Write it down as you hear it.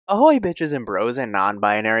Ahoy, bitches and bros and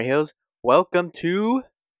non-binary hills. Welcome to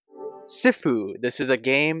Sifu. This is a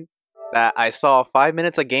game that I saw 5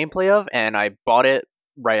 minutes of gameplay of, and I bought it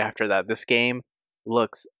right after that. This game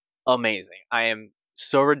looks amazing. I am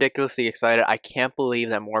so ridiculously excited. I can't believe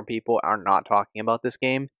that more people are not talking about this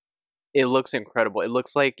game. It looks incredible. It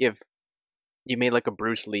looks like if you made like a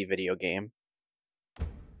Bruce Lee video game.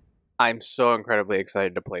 I'm so incredibly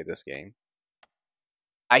excited to play this game.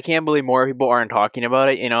 I can't believe more people aren't talking about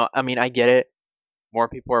it. You know, I mean, I get it. More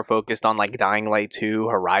people are focused on like Dying Light 2,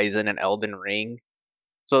 Horizon, and Elden Ring.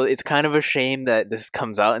 So it's kind of a shame that this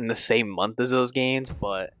comes out in the same month as those games,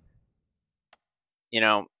 but you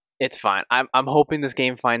know, it's fine. I'm hoping this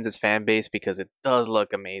game finds its fan base because it does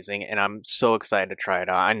look amazing, and I'm so excited to try it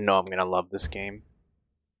out. I know I'm gonna love this game.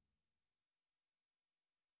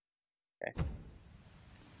 Okay.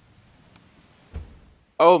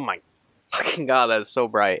 Oh my fucking god, that's so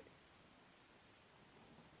bright.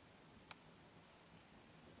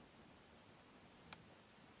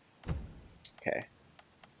 Okay.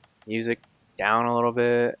 Music down a little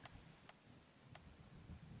bit.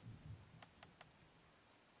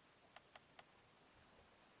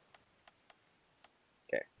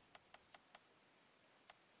 Okay.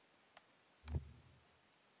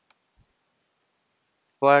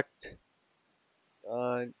 Select.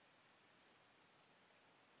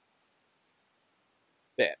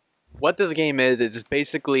 Yeah. What this game is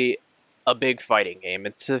basically a big fighting game.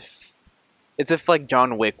 It's if like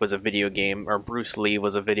John Wick was a video game or Bruce Lee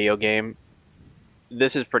was a video game.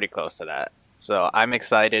 This is pretty close to that. So I'm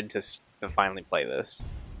excited to finally play this.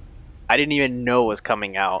 I didn't even know it was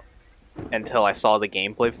coming out until I saw the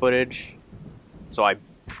gameplay footage. So I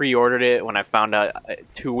pre-ordered it when I found out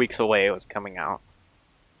 2 weeks away it was coming out.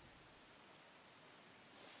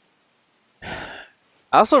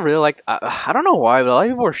 I also really like, I don't know why, but a lot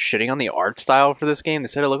of people were shitting on the art style for this game. They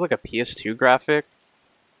said it looked like a PS2 graphic.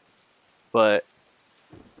 But,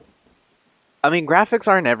 I mean, graphics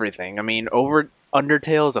aren't everything. I mean,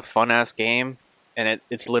 Undertale is a fun-ass game, and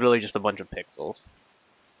it's literally just a bunch of pixels.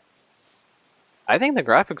 I think the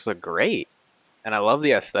graphics look great, and I love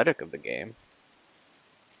the aesthetic of the game.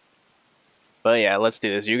 But yeah, let's do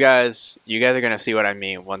this. You guys are gonna see what I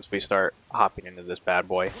mean once we start hopping into this bad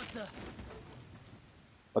boy.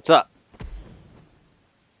 What's up?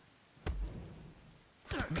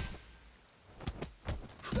 What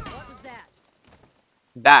was that?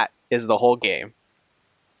 That is the whole game.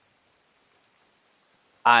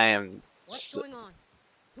 I am. What's going on?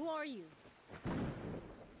 Who are you?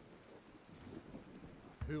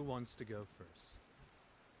 Who wants to go first?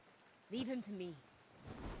 Leave him to me.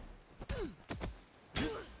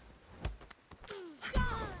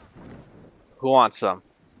 Who wants some?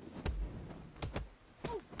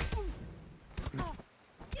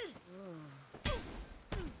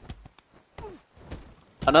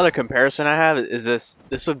 Another comparison I have is this.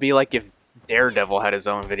 This would be like if Daredevil had his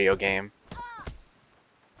own video game.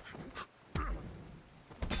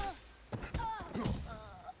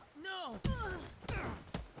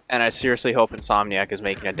 And I seriously hope Insomniac is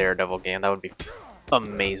making a Daredevil game. That would be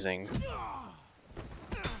amazing.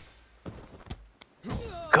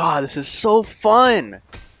 God, this is so fun!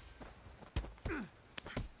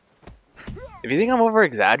 If you think I'm over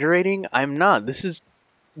exaggerating, I'm not. This is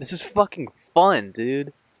fucking fun,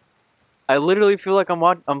 dude. I literally feel like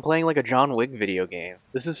I'm playing like a John Wick video game.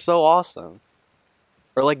 This is so awesome.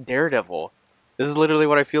 Or like Daredevil. This is literally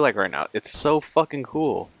what I feel like right now. It's so fucking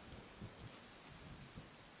cool.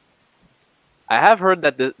 I have heard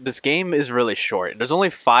that this game is really short. There's only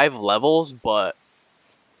 5 levels, but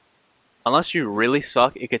unless you really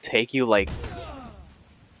suck, it could take you like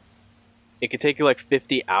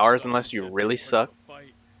 50 hours unless you really suck.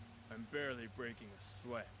 I'm barely breaking a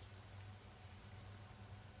sweat.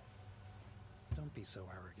 Don't be so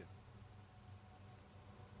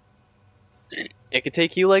arrogant. It could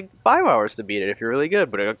take you like 5 hours to beat it if you're really good,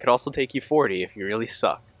 but it could also take you 40 if you really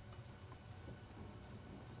suck.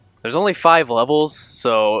 There's only 5 levels,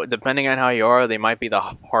 so depending on how you are, they might be the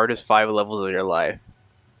hardest 5 levels of your life.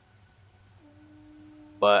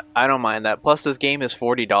 But I don't mind that. Plus, this game is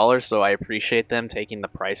 $40, so I appreciate them taking the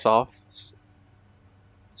price off.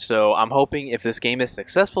 So I'm hoping if this game is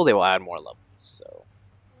successful, they will add more levels. So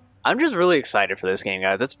I'm just really excited for this game,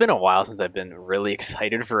 guys. It's been a while since I've been really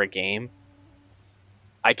excited for a game.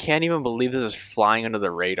 I can't even believe this is flying under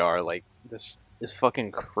the radar. Like, this is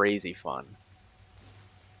fucking crazy fun.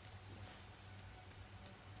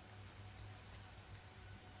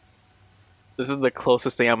 This is the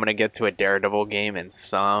closest thing I'm going to get to a Daredevil game in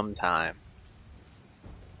some time.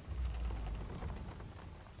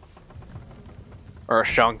 Or a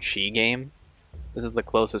Shang-Chi game. This is the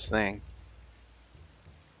closest thing.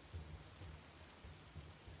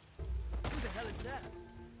 Who the hell is that?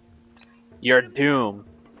 You're doomed.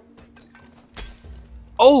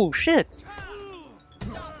 Oh shit!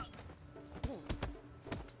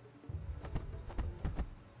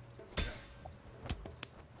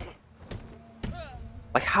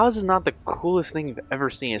 Like, how is this not the coolest thing you've ever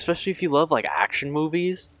seen? Especially if you love like action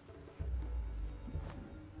movies.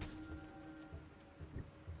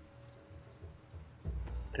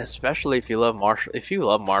 And especially if you love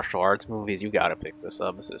martial arts movies, you gotta pick this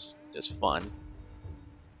up. This is just fun.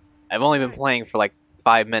 I've only been playing for like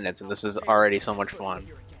 5 minutes, and this is already so much fun.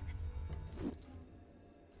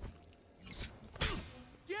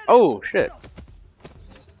 Oh shit!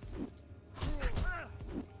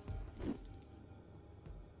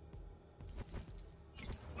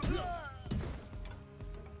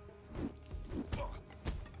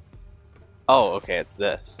 Oh, okay, it's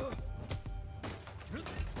this.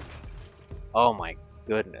 Oh my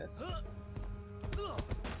goodness.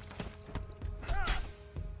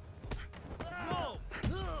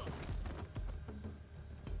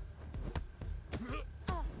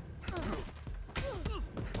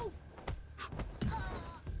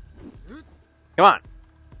 Come on.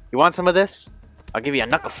 You want some of this? I'll give you a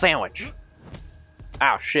knuckle sandwich.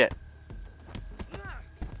 Ow, shit.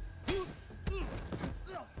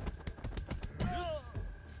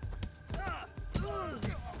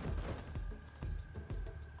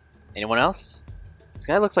 Anyone else? This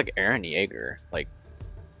guy looks like Aaron Yeager. Like,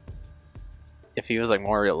 if he was like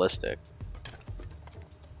more realistic.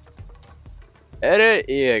 Aaron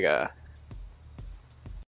Yeager.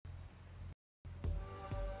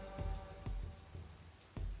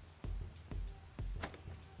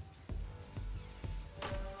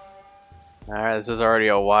 Alright, this is already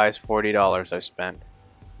a wise $40 I spent.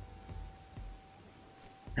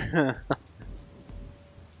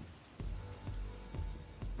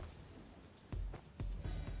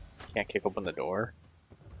 Can't kick open the door.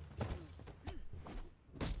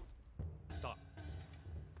 Stop.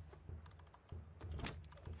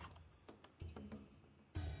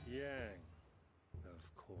 Yang,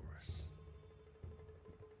 of course.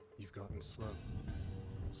 You've gotten slow,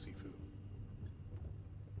 Sifu.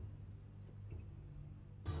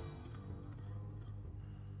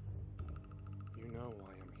 You know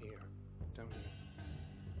why I'm here, don't you?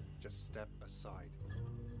 Just step aside.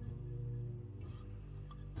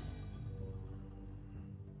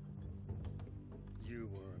 You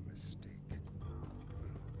were a mistake.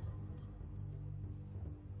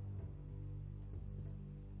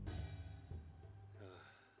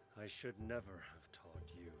 I should never have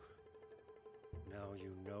taught you. Now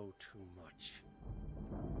you know too much.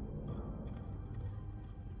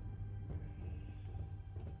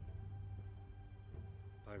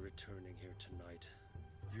 By returning here tonight,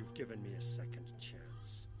 you've given me a second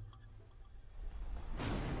chance.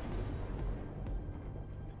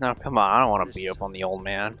 No, come on, I don't want to beat up on the old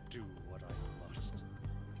man. Do what I must.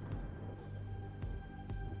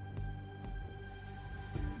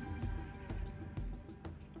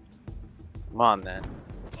 Come on then.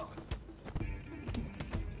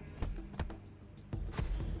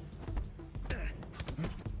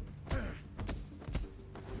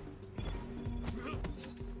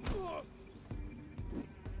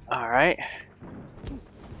 Alright.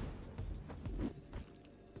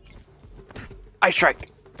 Ice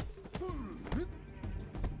strike!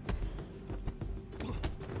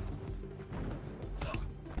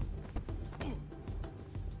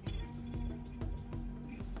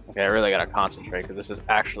 Okay, I really gotta concentrate because this is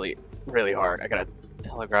actually really hard. I gotta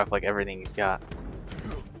telegraph like everything he's got.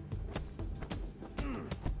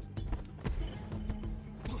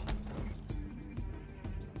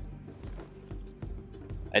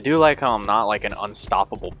 I do like how I'm not like an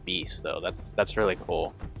unstoppable beast though. That's really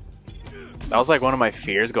cool. That was like one of my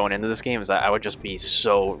fears going into this game, is that I would just be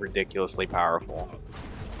so ridiculously powerful.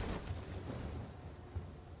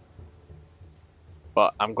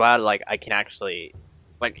 But I'm glad like I can actually,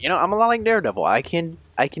 like, you know, I'm a lot like Daredevil. I can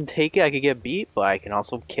take it, I can get beat, but I can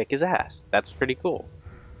also kick his ass. That's pretty cool.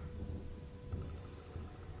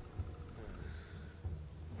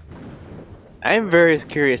 I am very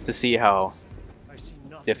curious to see how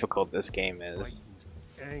difficult this game is.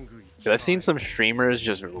 Because I've seen some streamers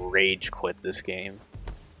just rage quit this game.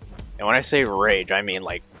 And when I say rage, I mean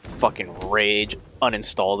like fucking rage,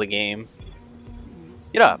 uninstall the game.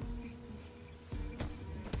 Get up.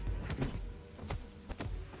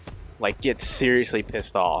 Like, get seriously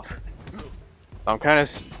pissed off. So I'm kind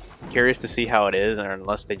of curious to see how it is, or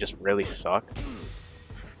unless they just really suck.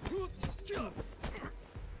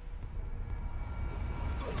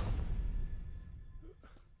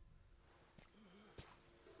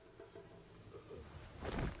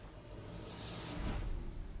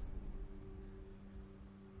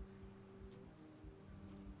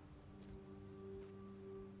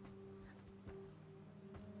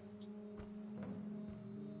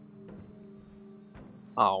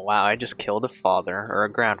 Oh wow, I just killed a father or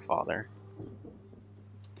a grandfather.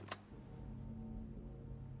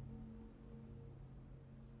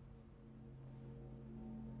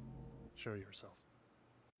 Show yourself.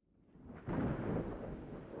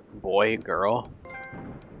 Boy, girl.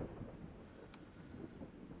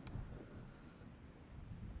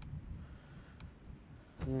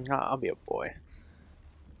 I'll be a boy.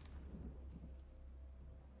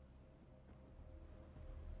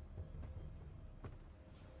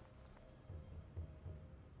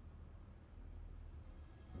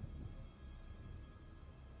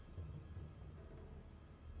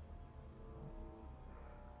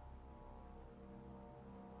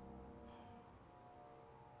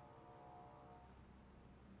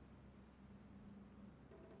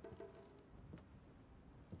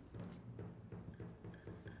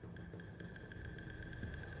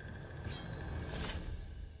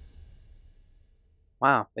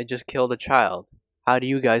 Wow, they just killed a child. How do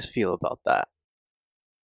you guys feel about that?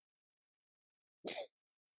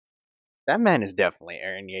 That man is definitely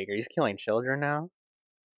Aaron Yeager. He's killing children now.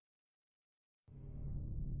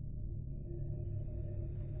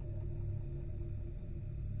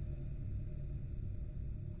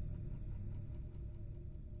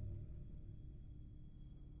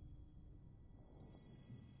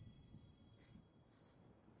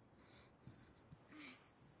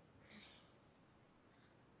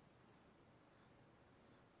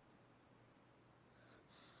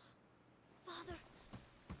 Father.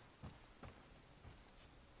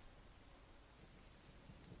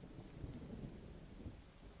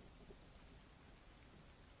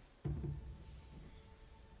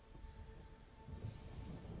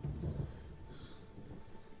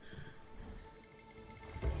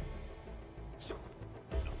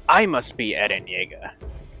 I must be Eren Yeager.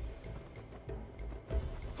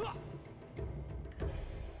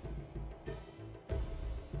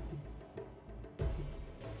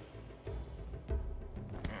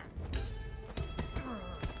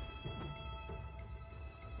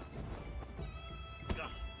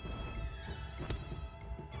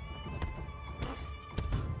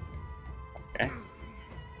 Okay.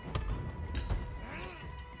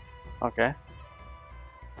 Okay.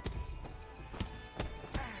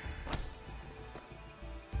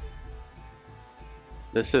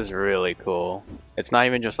 This is really cool. It's not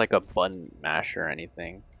even just like a button mash or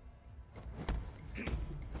anything.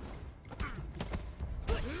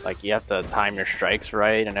 Like you have to time your strikes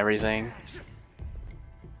right and everything.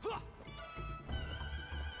 It's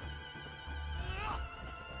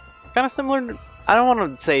kind of similar to, I don't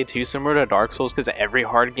want to say too similar to Dark Souls because every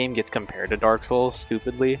hard game gets compared to Dark Souls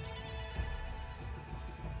stupidly.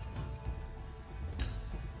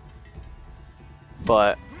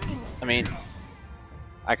 But, I mean,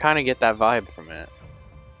 I kind of get that vibe from it.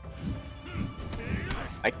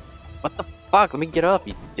 What the fuck? Let me get up,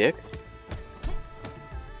 you dick.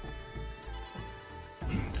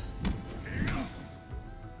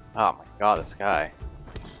 Oh my god, this guy.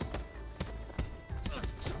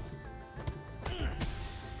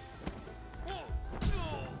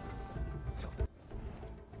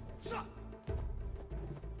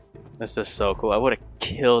 This is so cool. I would have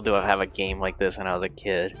killed to have a game like this when I was a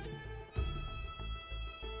kid.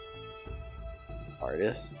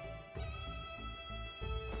 Artist.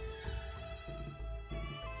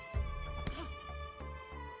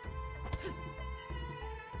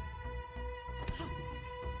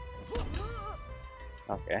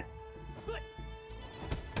 Okay.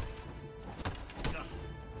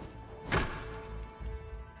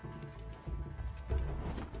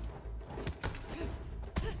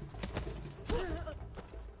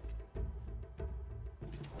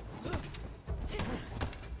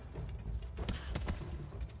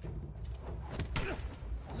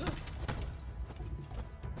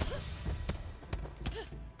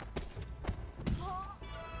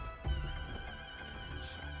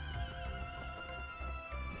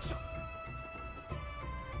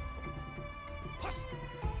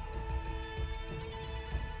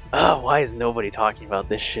 Oh, why is nobody talking about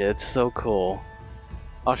this shit? It's so cool.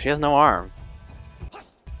 Oh, she has no arm.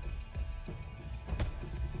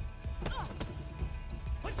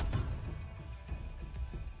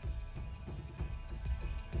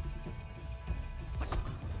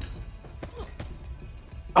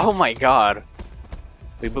 Oh my god.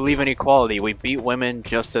 We believe in equality. We beat women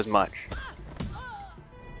just as much.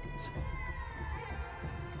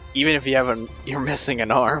 Even if you have you're missing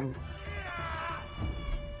an arm.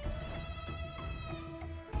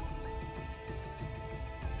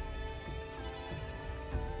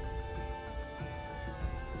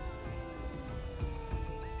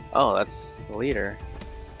 Oh, that's the leader.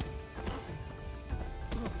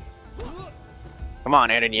 Come on,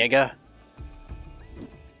 Eren Yeager.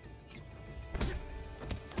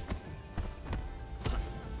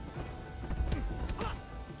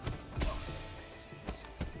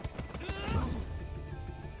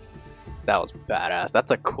 That was badass.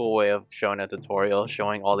 That's a cool way of showing a tutorial,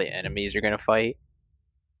 showing all the enemies you're gonna fight.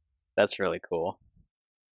 That's really cool.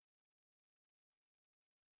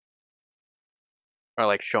 Or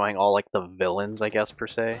like showing all like the villains, I guess, per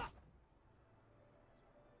se.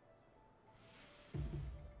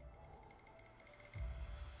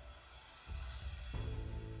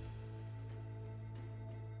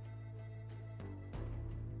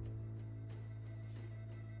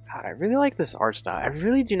 God, I really like this art style. I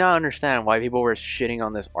really do not understand why people were shitting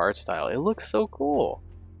on this art style. It looks so cool.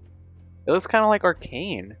 It looks kind of like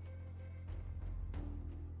Arcane.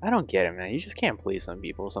 I don't get it, man. You just can't please some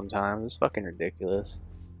people sometimes. It's fucking ridiculous.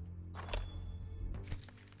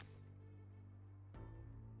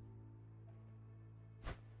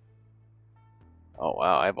 Oh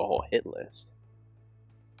wow, I have a whole hit list.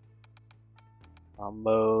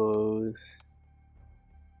 Combos.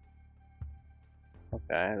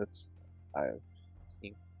 Okay, I've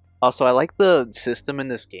seen. Also, I like the system in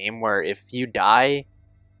this game where if you die,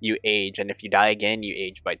 you age, and if you die again, you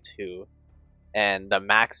age by 2. And the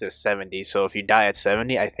max is 70, so if you die at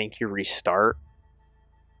 70, I think you restart.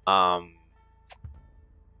 I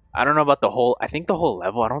don't know about the whole. I think the whole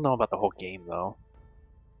level. I don't know about the whole game though.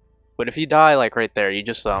 But if you die, like right there, you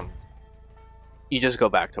just go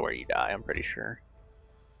back to where you die. I'm pretty sure.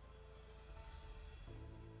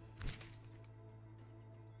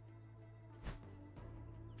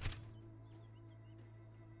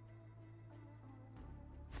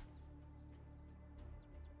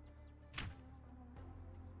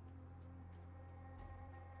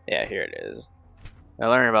 Yeah, here it is. I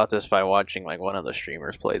learned about this by watching like one of the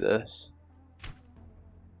streamers play this.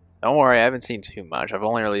 Don't worry, I haven't seen too much. I've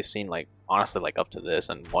only really seen like, honestly, like up to this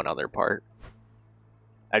and one other part.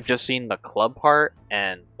 I've just seen the club part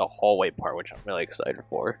and the hallway part, which I'm really excited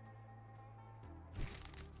for.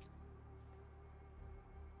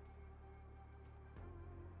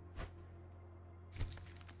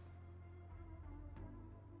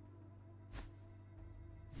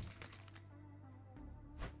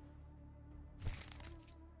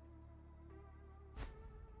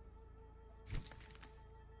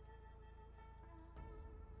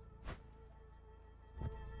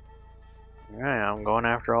 Alright, I'm going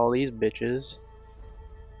after all these bitches.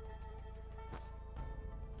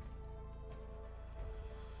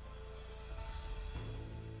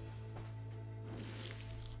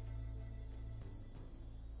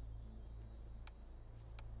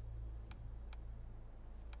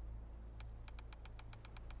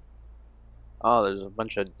 Oh, there's a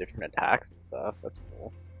bunch of different attacks and stuff. That's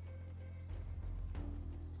cool.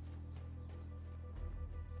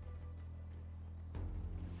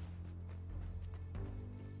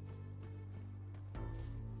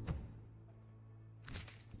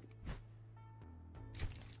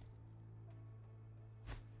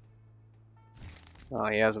 Oh,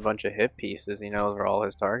 he has a bunch of hit pieces. He knows where all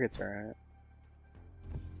his targets are at.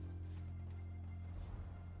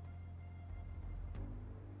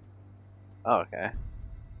 Oh, okay.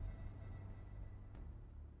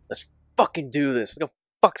 Let's fucking do this. Let's go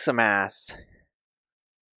fuck some ass.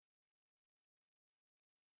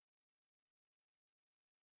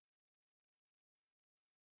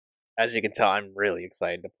 As you can tell, I'm really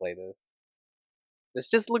excited to play this. This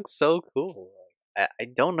just looks so cool. I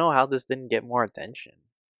don't know how this didn't get more attention.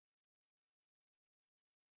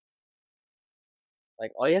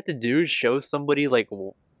 Like, all you have to do is show somebody like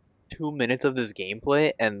 2 minutes of this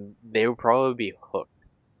gameplay and they would probably be hooked.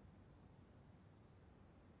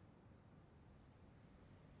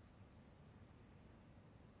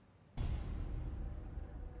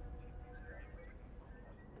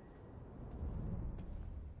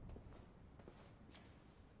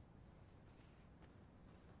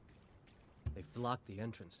 They've blocked the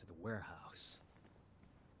entrance to the warehouse.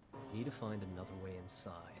 Need to find another way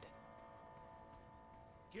inside.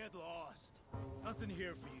 Get lost. Nothing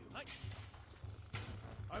here for you.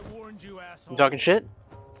 I warned you, asshole. You talking shit?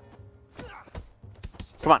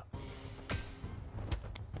 Come on.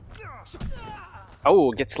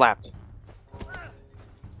 Oh, get slapped.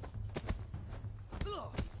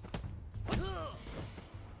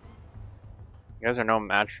 You guys are no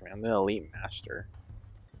match for me. I'm the elite master.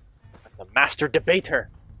 I'm the master debater.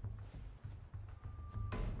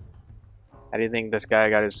 How do you think this guy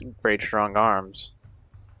got his great strong arms?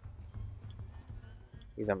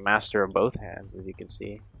 He's a master of both hands, as you can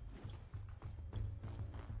see.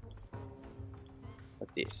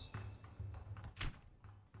 What's this?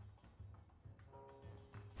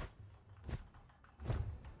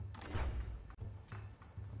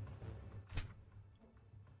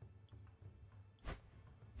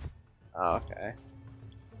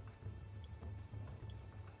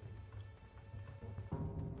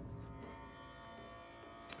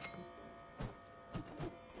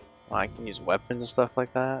 Oh, I can use weapons and stuff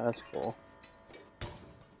like that. That's cool.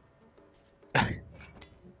 I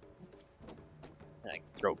can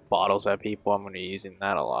throw bottles at people. I'm gonna be using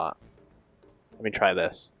that a lot. Let me try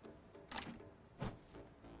this.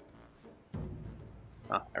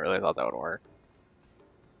 Oh, I really thought that would work.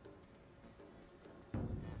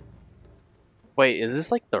 Wait, is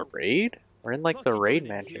this like the raid? We're in like the raid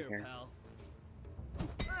mansion here.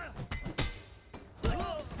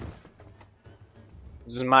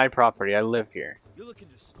 This is my property. I live here. You looking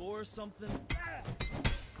to score something?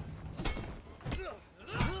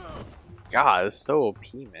 God, it's so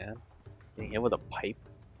OP, man. Getting hit with a pipe.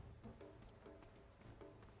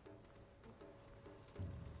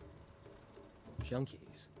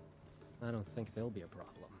 Junkies. I don't think they'll be a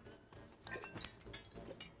problem.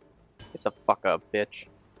 Get the fuck up, bitch.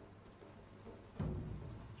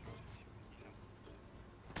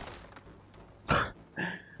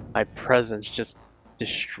 My presence just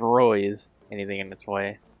destroys anything in its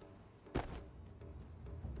way.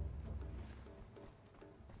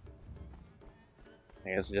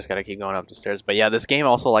 I guess we just gotta keep going up the stairs. But yeah, this game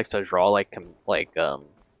also likes to draw like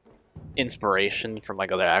inspiration from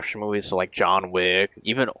like other action movies, so like John Wick,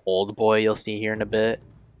 even Old Boy you'll see here in a bit,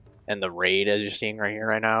 and the Raid as you're seeing right here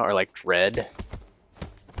right now, or like Dread.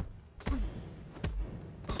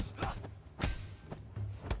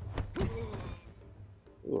 Ooh,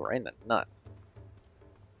 right in the nuts.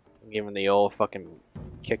 I'm giving the old fucking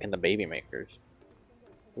kick in the baby makers.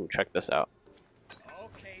 Ooh, check this out.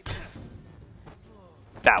 Okay.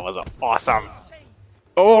 That was awesome.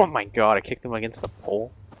 Oh my god, I kicked him against the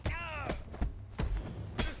pole.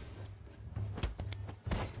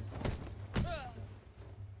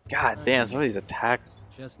 God damn, some of these attacks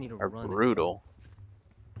Just need to are run brutal.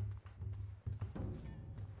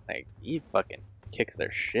 Like, he fucking kicks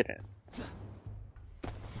their shit in.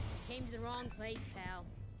 Came to the wrong place, pal.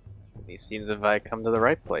 He seems if I come to the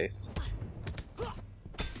right place.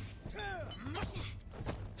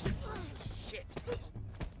 Shit.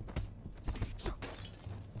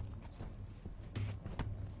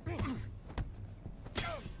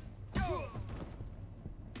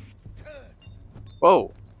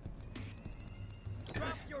 Whoa!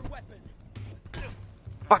 Drop your weapon.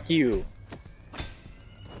 Fuck you!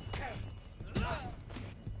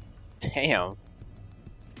 Damn.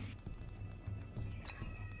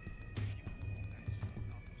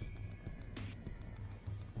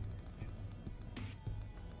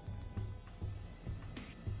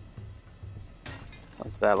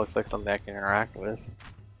 What's that? Looks like something I can interact with.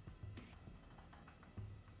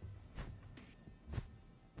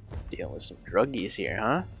 Dealing with some druggies here,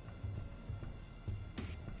 huh?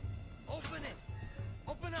 Open it.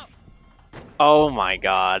 Open up. Oh my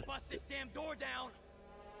god. Bust this damn door down.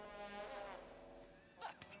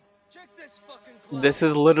 Check this fucking clown. This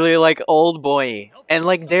is literally like Old Boy and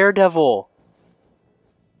like Daredevil.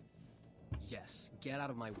 Yes, get out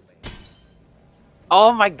of my way.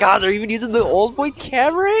 Oh my god, they're even using the Old Boy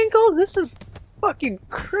camera angle? This is fucking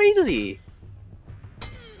crazy.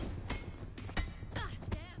 Ah,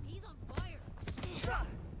 damn, he's on fire.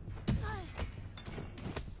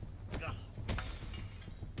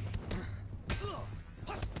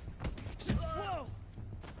 Whoa.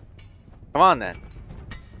 Come on then.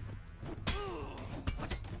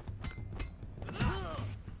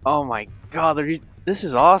 Oh my god, this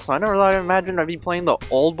is awesome. I never thought I'd imagine I'd be playing the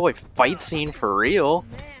Old Boy fight scene for real.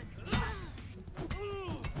 Man.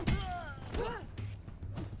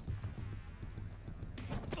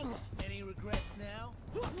 Any regrets now?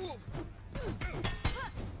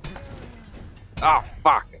 Oh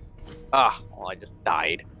fuck. Ah, well I just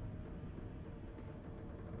died.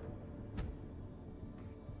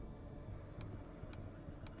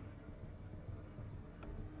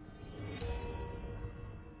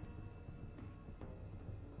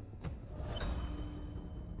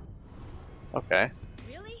 Okay.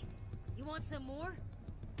 Really? You want some more?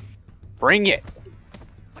 Bring it!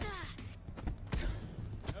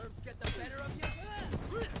 Nerves get the better of you?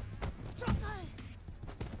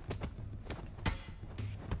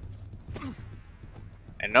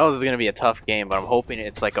 I know this is gonna be a tough game, but I'm hoping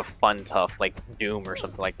it's like a fun tough, like Doom or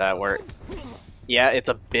something like that, where yeah, it's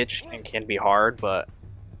a bitch and can be hard, but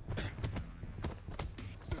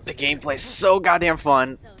the gameplay's so goddamn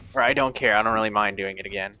fun, or I don't care, I don't really mind doing it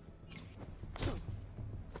again.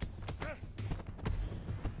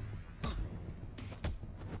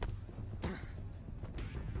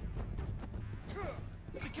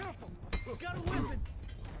 Be careful. He's got a weapon.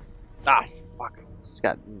 Ah, fuck. Just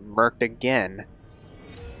got murked again.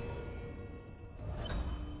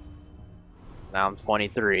 Now I'm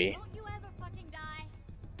 23. Don't you ever fucking die?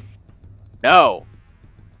 No!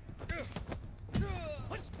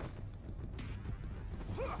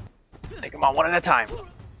 Take them on one at a time.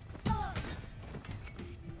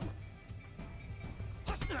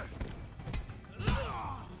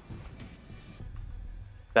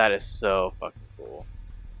 That is so fucking cool.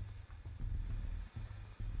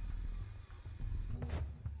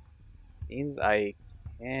 Seems I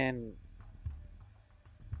can...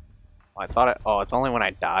 Oh, I thought I... Oh, it's only when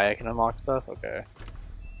I die I can unlock stuff? Okay.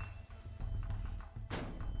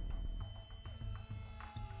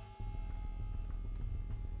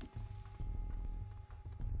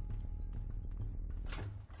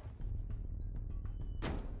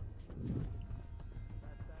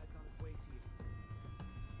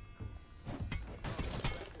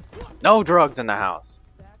 No drugs in the house.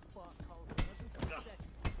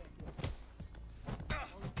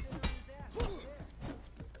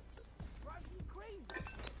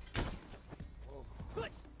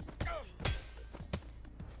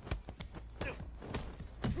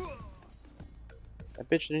 That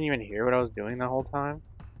bitch didn't even hear what I was doing the whole time.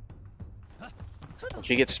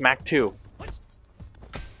 She gets smacked too.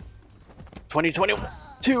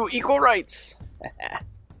 2022 equal rights.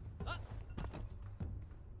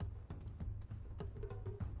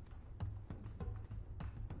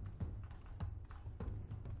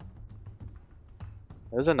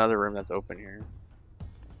 There's another room that's open here.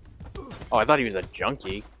 Oh, I thought he was a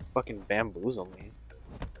junkie. Fucking bamboozled me.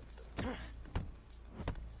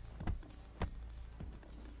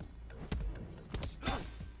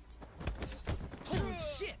 Holy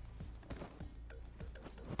shit!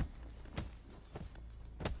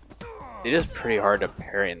 It is pretty hard to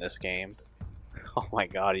parry in this game. Oh my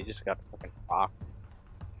god, he just got fucking rocked.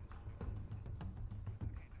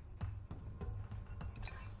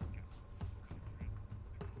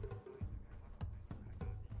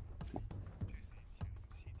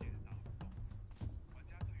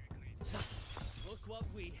 Look what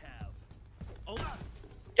we have. Oh.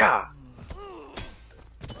 Yeah!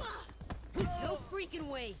 No freaking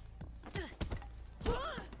way.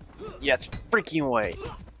 Yes, freaking way.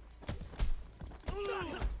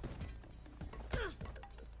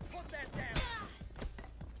 Put that down.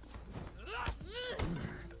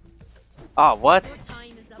 Ah, what? Your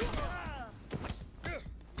time is up now.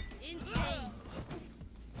 Insane.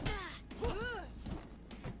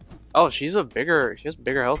 Oh, she has a bigger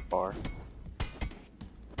health bar.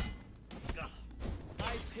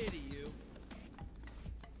 I pity you.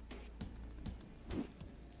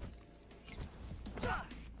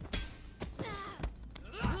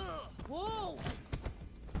 Whoa!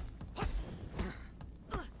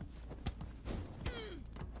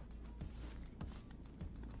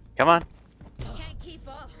 Come on. Can't keep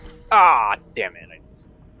up. Ah, damn it. I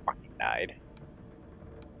just fucking died.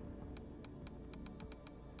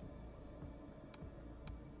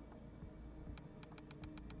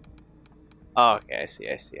 Oh, okay, I see.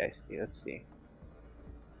 Let's see.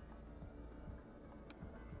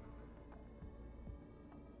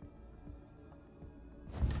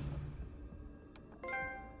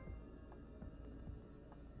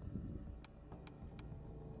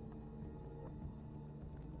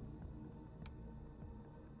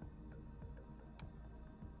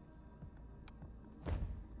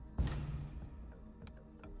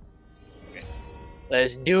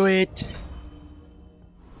 Let's do it.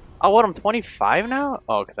 Oh, what? I'm 25 now?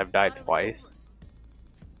 Oh, because I've died twice.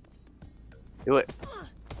 Do it.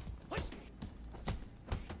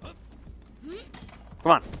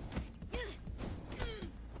 Come on.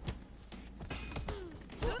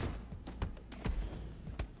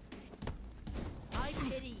 I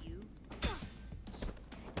pity you.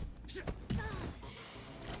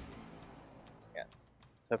 Yes.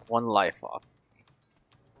 Except one life off.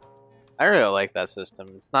 I really like that system.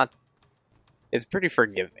 It's not... It's pretty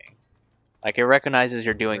forgiving. Like, it recognizes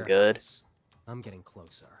you're doing good. Warehouse. I'm getting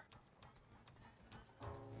closer.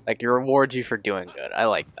 Like, it rewards you for doing good. I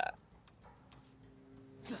like that.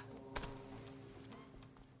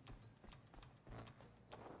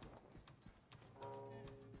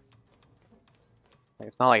 Like,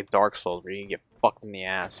 it's not like Dark Souls where you can get fucked in the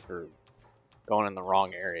ass for going in the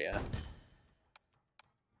wrong area.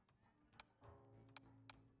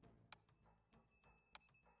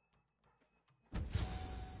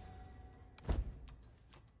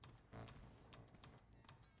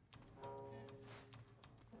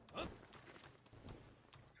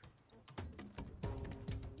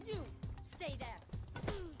 You stay there.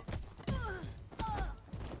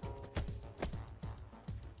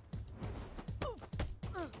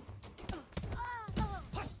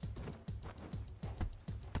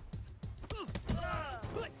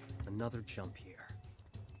 Another jump here.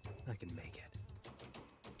 I can make it.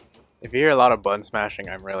 If you hear a lot of button smashing,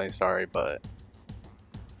 I'm really sorry, but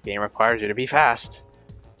Game requires you to be fast.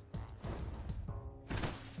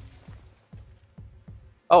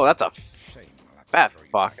 Oh, that's a fat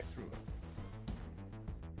fuck.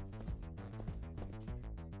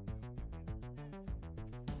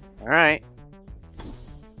 Alright.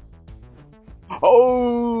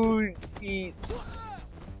 Oh, jeez.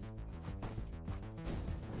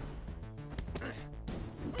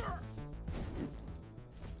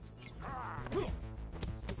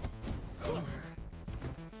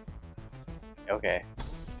 Okay.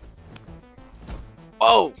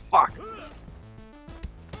 Oh, fuck.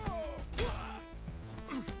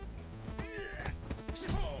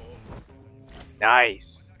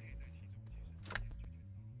 Nice.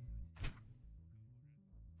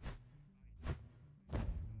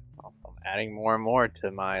 Also, I'm adding more and more to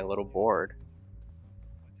my little board.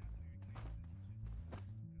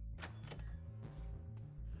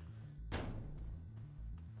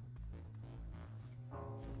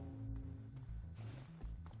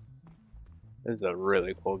 This is a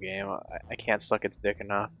really cool game. I can't suck its dick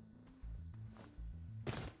enough.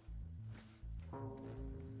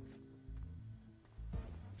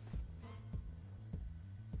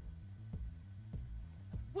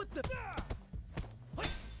 What the?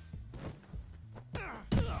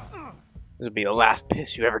 This will be the last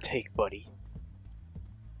piss you ever take, buddy.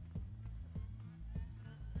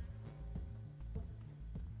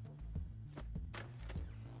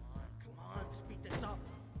 Come on, speed this up.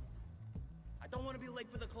 I don't want to be late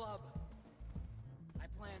for the club. I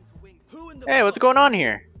plan to wing. Who in the? Hey, what's going on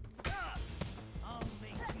here? I'll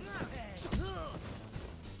make you pay.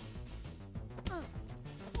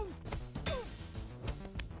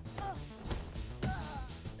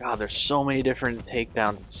 God, there's so many different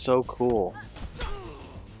takedowns. It's so cool.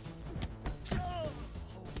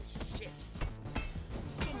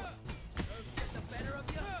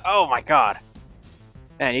 Oh my god.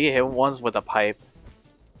 Man, you get hit once with a pipe.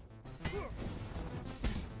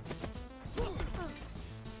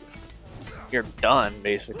 You're done,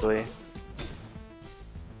 basically.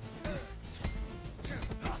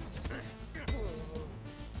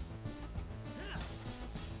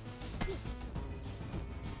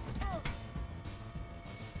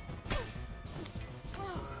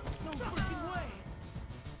 No freaking way.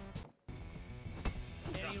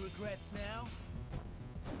 Any regrets now?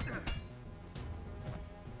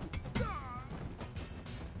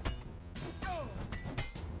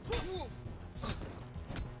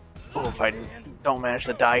 Oh, if I don't manage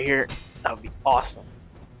to die here, that would be awesome.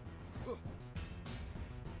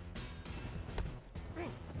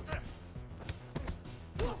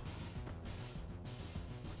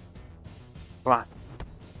 Come on.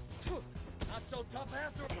 Not so tough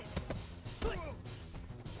after.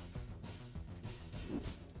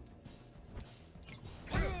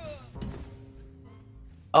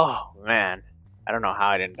 Oh, man. I don't know how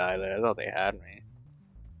I didn't die there. I thought they had me.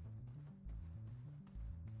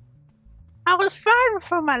 I was fighting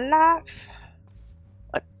for my life.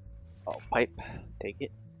 What? Oh, pipe. Take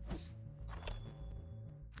it.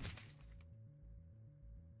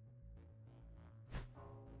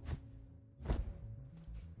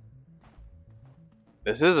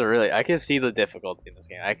 This is a really... I can see the difficulty in this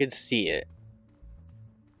game. I can see it.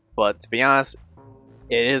 But to be honest,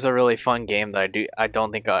 it is a really fun game that I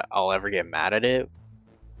don't think I'll ever get mad at it.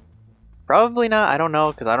 Probably not. I don't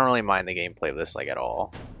know, because I don't really mind the gameplay of this like at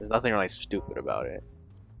all. There's nothing really stupid about it.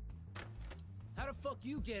 How the fuck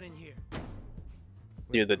you get in here?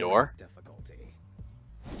 Near the door? Difficulty.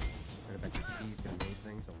 I bet your key's gonna make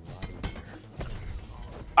things a lot easier.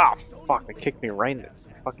 Ah, fuck! They kicked me right in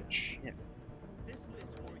the fucking shit.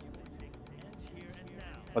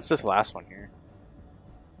 What's this last one here?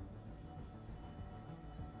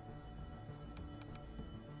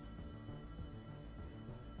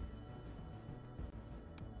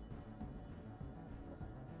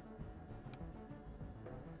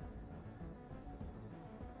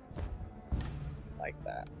 Like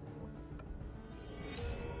that.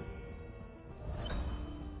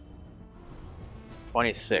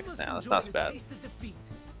 $26 now. That's not bad.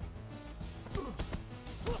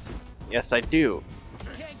 Yes, I do.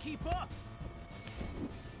 Can't keep up.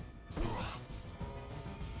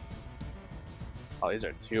 Oh, these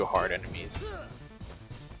are two hard enemies.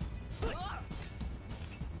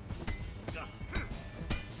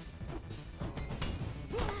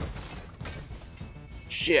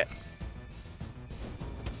 Shit.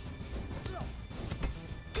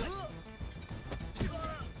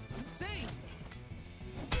 Insane.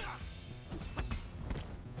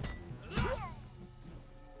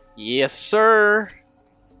 Yes, sir.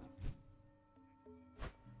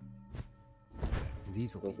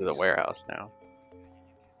 These Go to the warehouse now.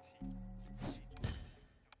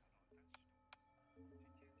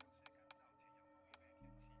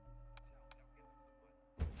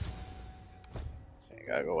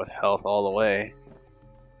 Gotta go with health all the way.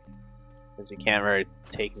 Because you can't really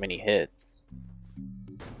take many hits.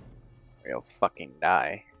 Or you'll fucking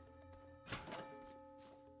die.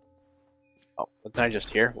 Oh, wasn't I just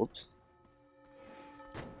here? Whoops.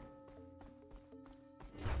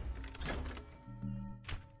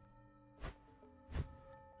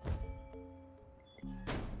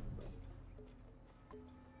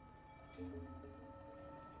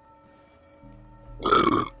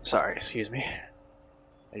 Sorry, excuse me.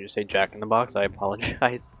 I just say Jack in the Box, I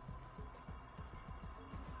apologize.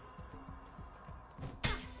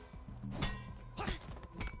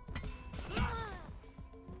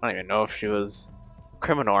 I don't even know if she was a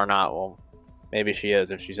criminal or not. Well, maybe she is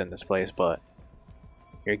if she's in this place, but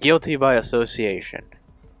you're guilty by association.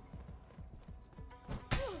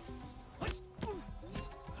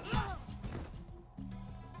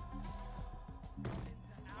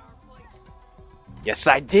 Yes,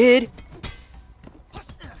 I did!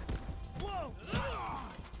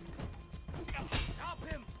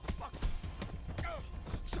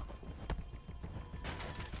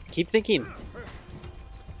 Keep thinking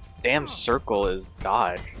damn circle is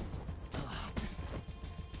dodge.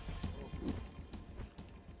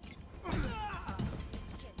 Shit,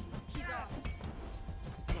 he's off.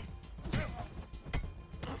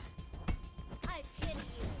 I pity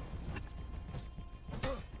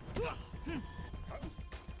you.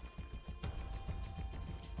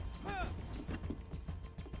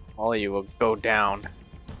 All of you will go down.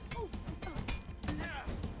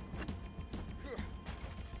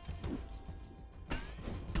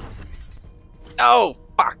 Oh,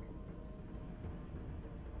 fuck!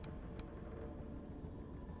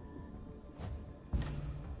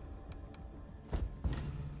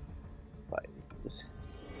 Alright,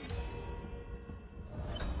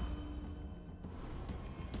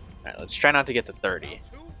 let's try not to get to 30.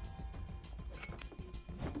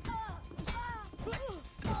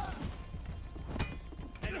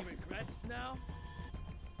 Any regrets now?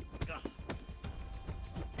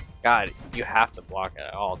 God, you have to block it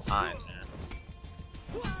at all times, man.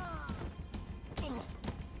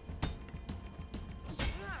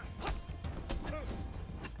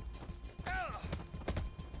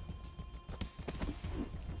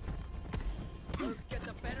 Let's get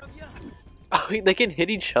the better of you. Oh, they can hit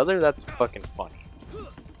each other? That's fucking funny.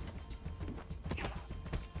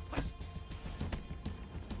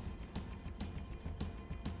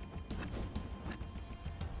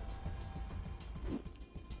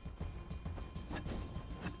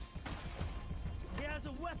 He has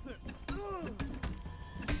a weapon.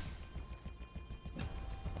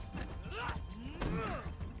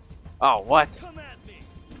 Oh, what? Come at me.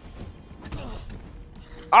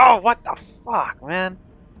 Oh, what the fuck, man?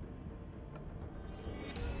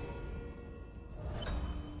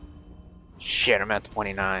 Shit, I'm at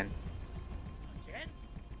 29. Again?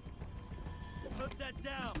 Put that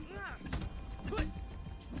down.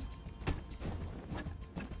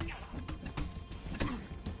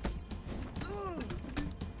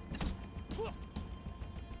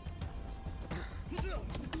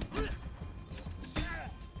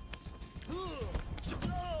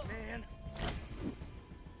 Man.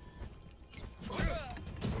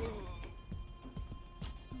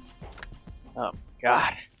 Oh,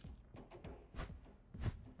 God.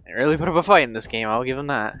 They really put up a fight in this game, I'll give them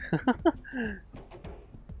that. I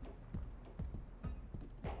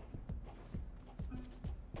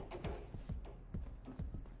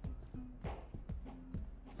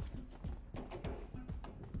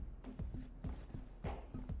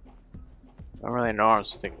don't really know where I'm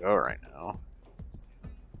supposed to go right now.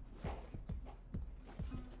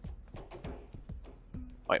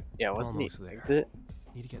 Wait, yeah, wasn't the Almost there. exit?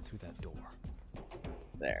 Need to get through that door.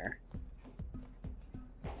 There.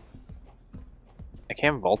 I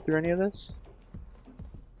can't vault through any of this?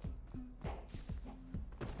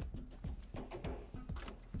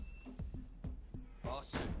 Oh,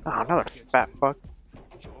 another fat fuck.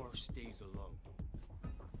 George stays alone.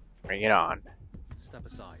 Bring it on. Step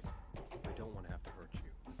aside. I don't want to have to hurt you.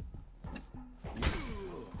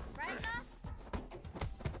 Right, boss?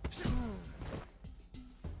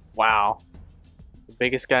 Wow. The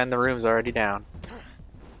biggest guy in the room's already down.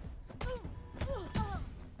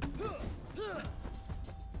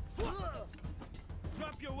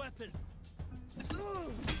 Drop your weapon.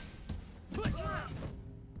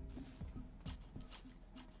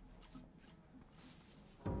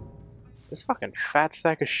 This fucking fat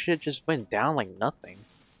sack of shit just went down like nothing.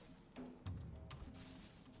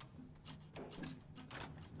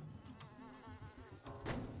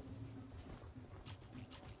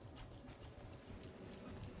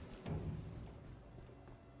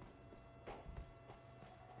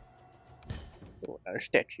 Oh, another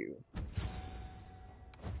statue.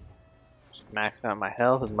 Just max out my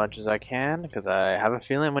health as much as I can, because I have a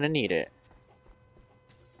feeling I'm going to need it.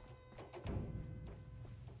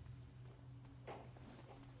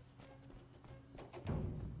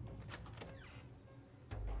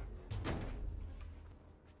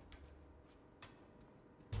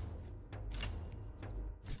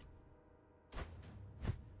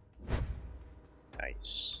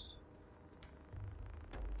 Nice.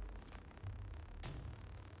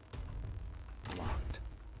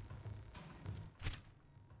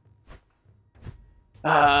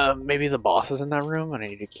 Maybe the boss is in that room and I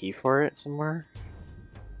need a key for it somewhere.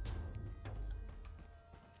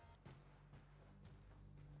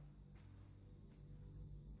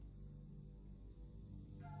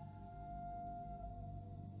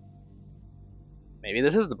 Maybe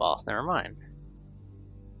this is the boss, never mind.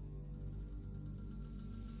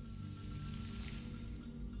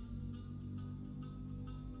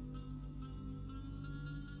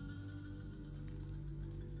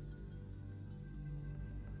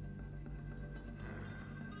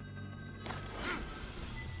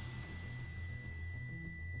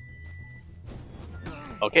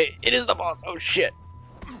 Okay, it is the boss. Oh shit.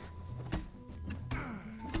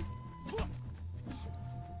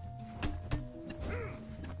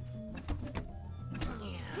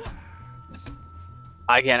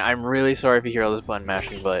 Again, I'm really sorry if you hear all this button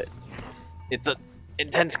mashing, but it's a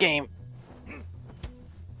intense game.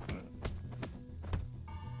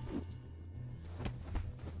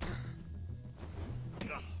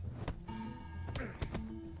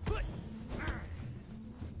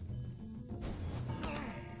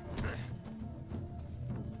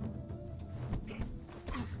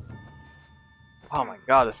 Oh my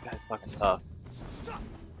god, this guy's fucking tough.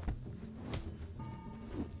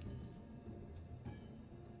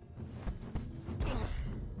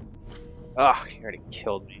 Ugh, he already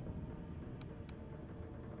killed me.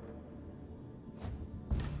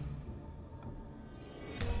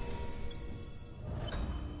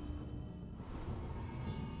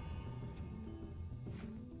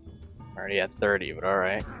 Already at 30, but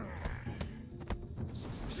alright.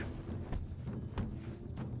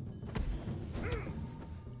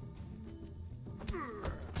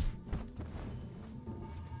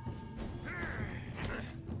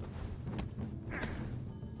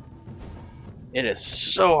 It is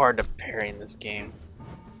so hard to parry in this game.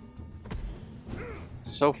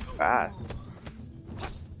 So fast.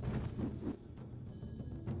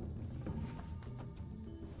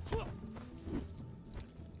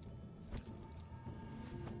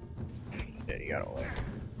 Shit, he got away.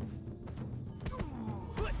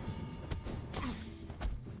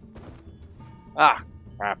 Ah,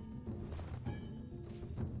 crap.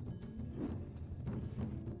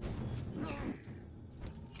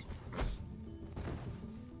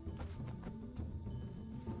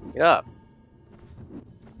 Get up.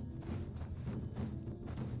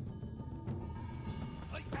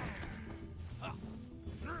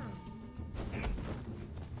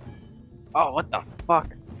 Oh, what the fuck?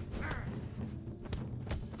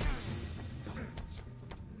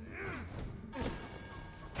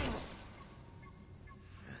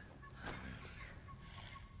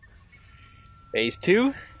 Phase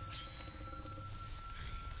 2?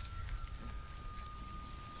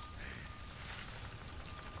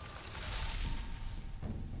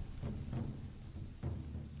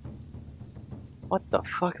 What the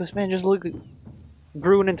fuck? This man just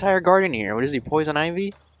grew an entire garden here. What is he, poison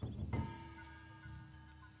ivy?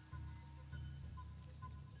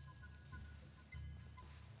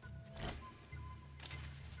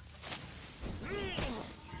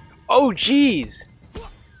 Oh jeez!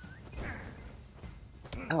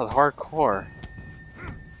 That was hardcore.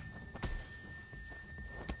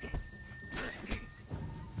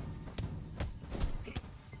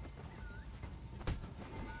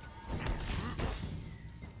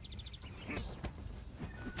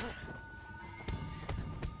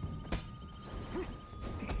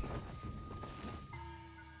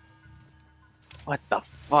 What the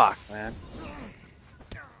fuck, man?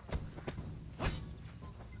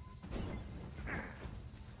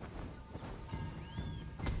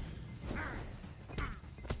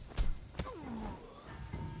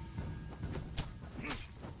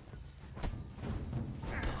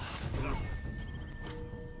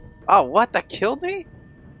 Oh, what? That killed me?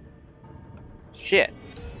 Shit.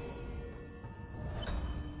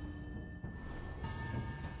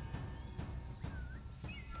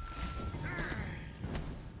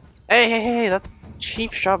 Hey, that's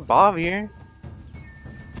cheap shot Bob here.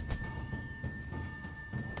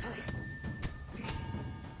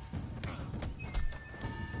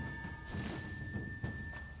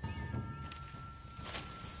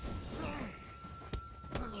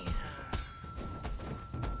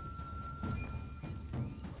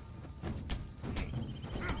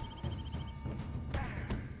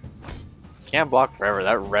 Can't block forever.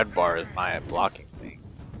 That red bar is my blocking thing.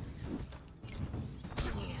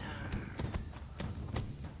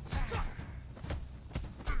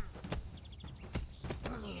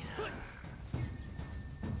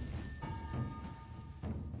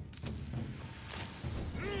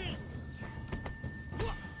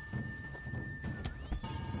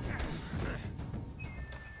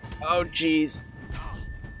 Oh jeez.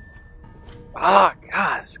 Ah,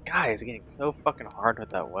 God, this guy is getting so fucking hard with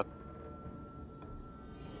that weapon.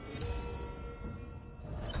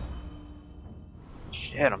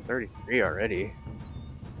 Shit, I'm 33 already.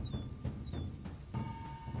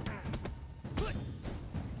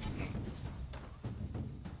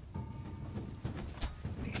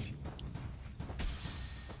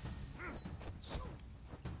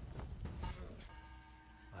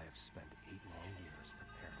 I have spent 8 long years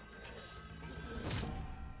preparing for this.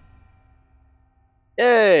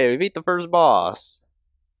 Yay, we beat the first boss.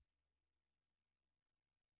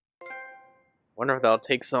 Wonder if that'll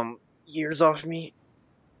take some years off me.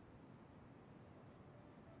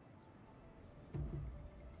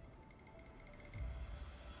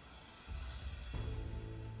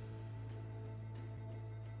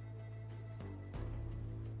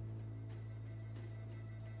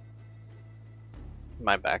 Am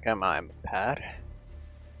I back at my pad?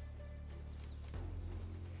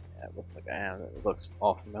 Yeah, it looks like I am. It looks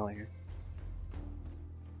all familiar.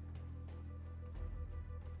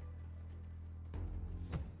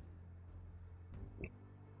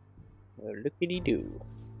 Lookity-doo.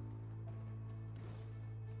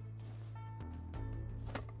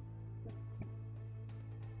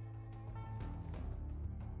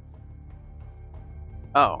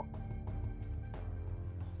 Oh.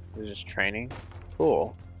 This is just training?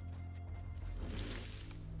 Cool.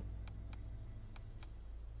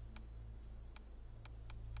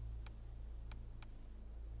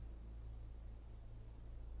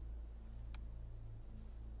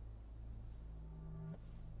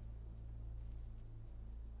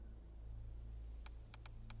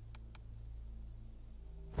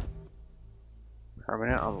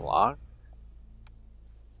 Permanent unlock?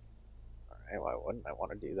 Alright, why wouldn't I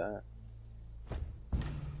want to do that?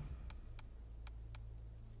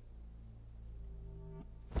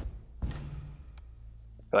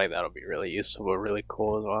 I feel like that'll be really useful, but really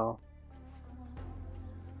cool as well.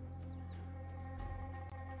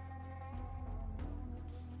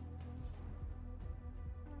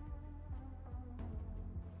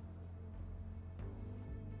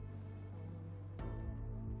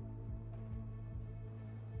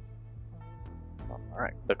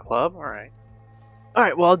 Alright, the club? Alright.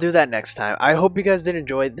 Alright, well, I'll do that next time. I hope you guys did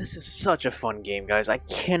enjoy. This is such a fun game, guys. I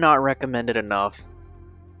cannot recommend it enough.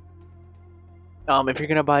 If you're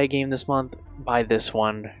gonna buy a game this month, buy this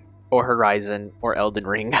one, or Horizon, or Elden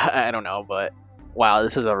Ring. I don't know, but wow,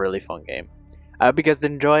 this is a really fun game. I hope you guys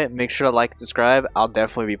did enjoy it. Make sure to like and subscribe. I'll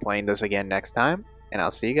definitely be playing this again next time, and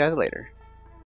I'll see you guys later.